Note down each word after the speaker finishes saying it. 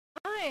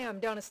Hi,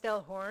 I'm Donna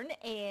Stellhorn,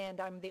 and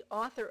I'm the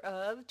author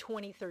of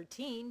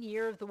 2013,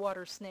 Year of the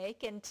Water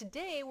Snake, and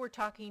today we're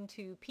talking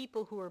to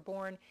people who are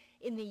born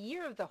in the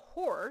Year of the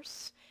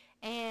Horse,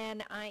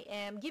 and I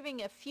am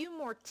giving a few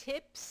more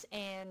tips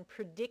and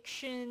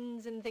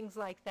predictions and things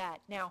like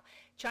that. Now,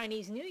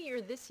 Chinese New Year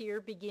this year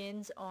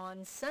begins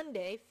on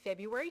Sunday,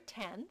 February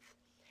 10th,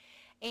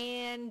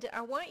 and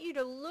I want you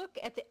to look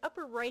at the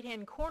upper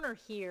right-hand corner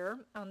here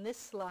on this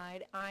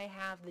slide. I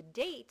have the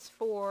dates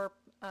for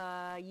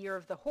Year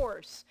of the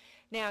Horse.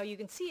 Now you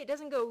can see it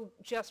doesn't go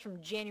just from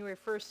January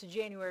 1st to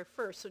January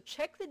 1st. So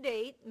check the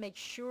date. Make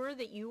sure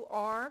that you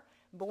are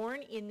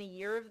born in the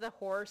Year of the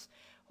Horse.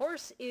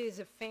 Horse is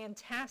a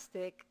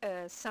fantastic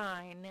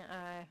sign.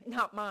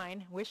 Not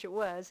mine. Wish it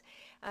was.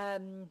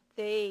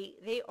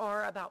 They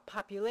are about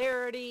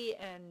popularity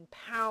and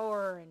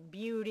power and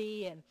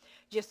beauty, and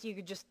you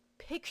could just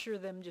picture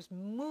them just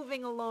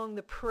moving along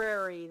the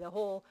prairie, the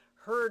whole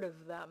herd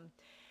of them.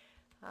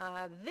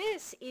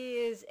 This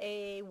is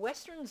a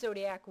Western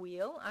zodiac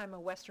wheel. I'm a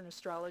Western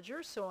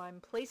astrologer, so I'm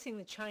placing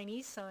the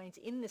Chinese signs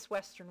in this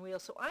Western wheel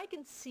so I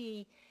can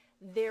see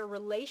their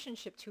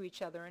relationship to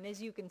each other. And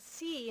as you can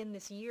see in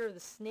this Year of the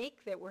Snake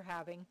that we're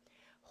having,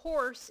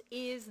 horse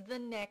is the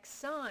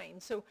next sign.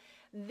 So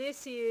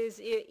this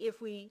is,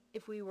 if we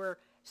were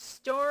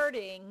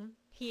starting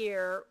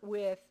here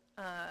with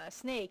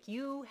snake,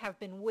 you have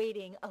been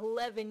waiting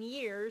 11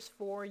 years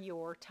for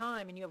your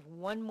time, and you have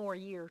one more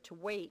year to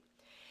wait.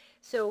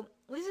 So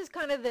this is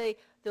kind of the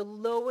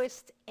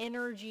lowest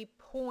energy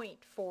point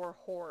for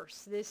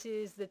horse. This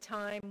is the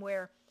time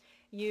where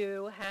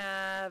you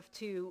have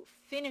to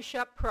finish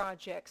up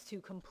projects, to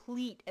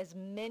complete as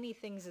many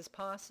things as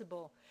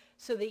possible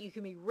so that you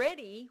can be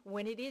ready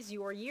when it is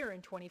your year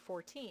in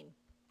 2014.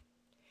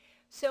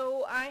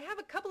 So I have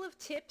a couple of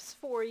tips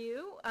for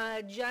you,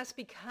 just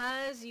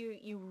because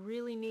you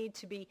really need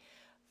to be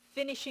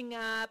finishing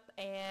up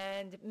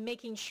and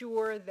making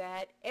sure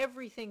that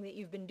everything that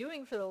you've been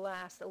doing for the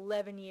last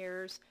 11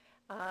 years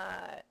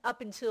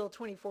up until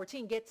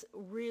 2014 gets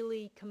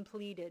really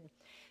completed.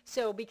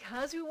 So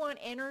because we want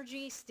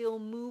energy still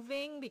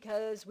moving,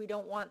 because we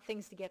don't want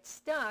things to get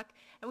stuck,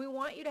 and we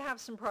want you to have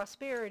some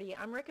prosperity,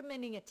 I'm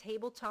recommending a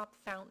tabletop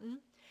fountain.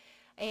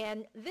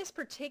 And this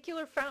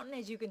particular fountain,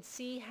 as you can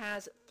see,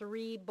 has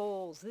 3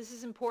 bowls. This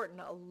is important.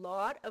 A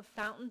lot of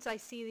fountains I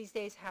see these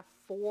days have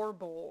 4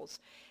 bowls.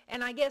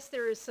 And I guess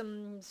there is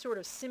some sort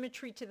of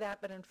symmetry to that,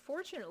 but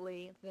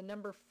unfortunately, the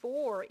number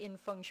 4 in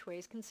Feng Shui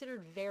is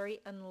considered very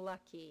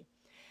unlucky.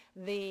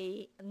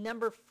 The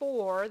number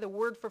 4, the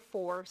word for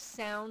 4,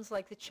 sounds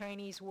like the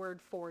Chinese word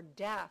for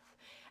death.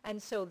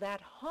 And so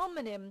that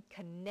homonym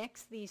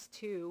connects these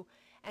two.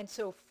 And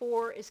so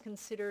 4 is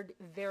considered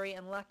very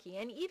unlucky.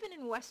 And even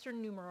in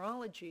Western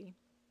numerology,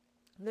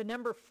 the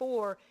number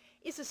 4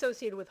 is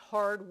associated with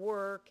hard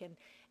work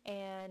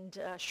and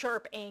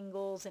sharp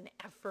angles and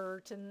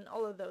effort and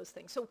all of those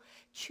things. So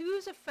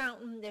choose a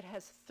fountain that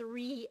has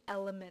 3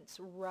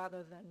 elements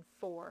rather than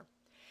 4.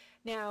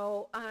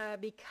 Now,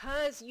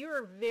 because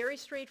you're very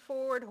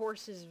straightforward,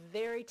 horse is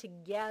very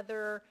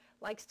together,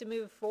 likes to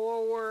move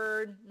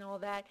forward and all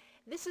that,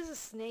 this is a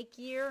snake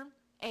year.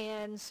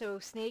 And so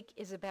snake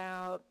is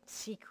about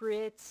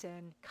secrets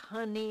and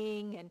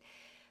cunning and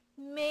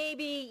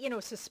maybe,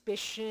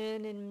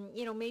 suspicion and,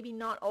 maybe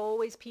not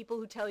always people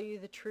who tell you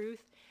the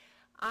truth.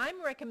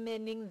 I'm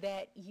recommending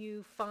that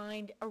you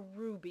find a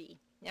ruby.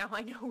 Now,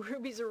 I know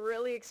rubies are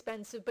really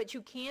expensive, but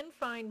you can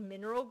find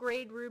mineral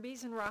grade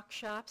rubies in rock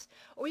shops,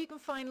 or you can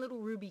find little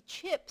ruby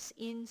chips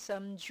in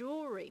some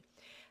jewelry.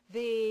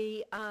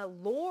 The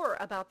lore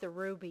about the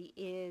ruby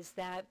is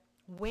that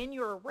when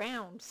you're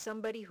around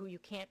somebody who you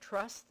can't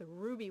trust, the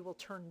ruby will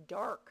turn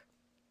dark.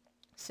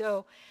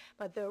 So,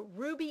 but the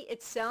ruby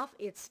itself,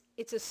 it's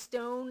a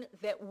stone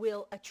that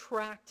will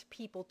attract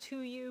people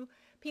to you,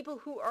 people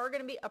who are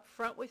going to be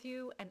upfront with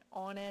you and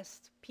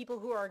honest, people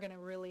who are going to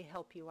really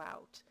help you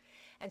out.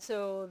 And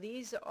so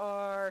these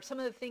are some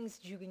of the things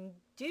that you can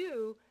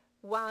do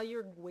while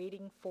you're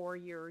waiting for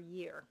your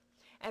year.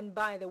 And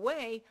by the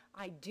way,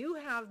 I do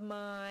have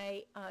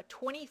my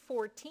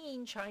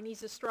 2014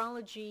 Chinese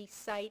Astrology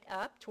site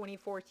up,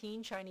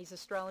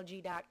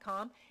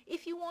 2014ChineseAstrology.com,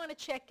 if you want to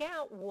check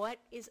out what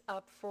is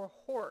up for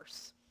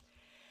horse.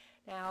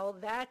 Now,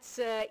 that's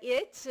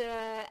it.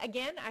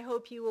 Again, I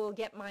hope you will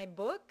get my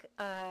book,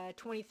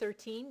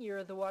 2013, Year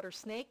of the Water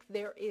Snake.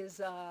 There is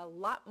a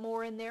lot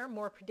more in there,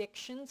 more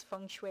predictions,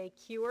 feng shui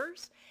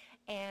cures,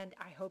 and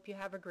I hope you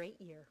have a great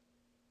year.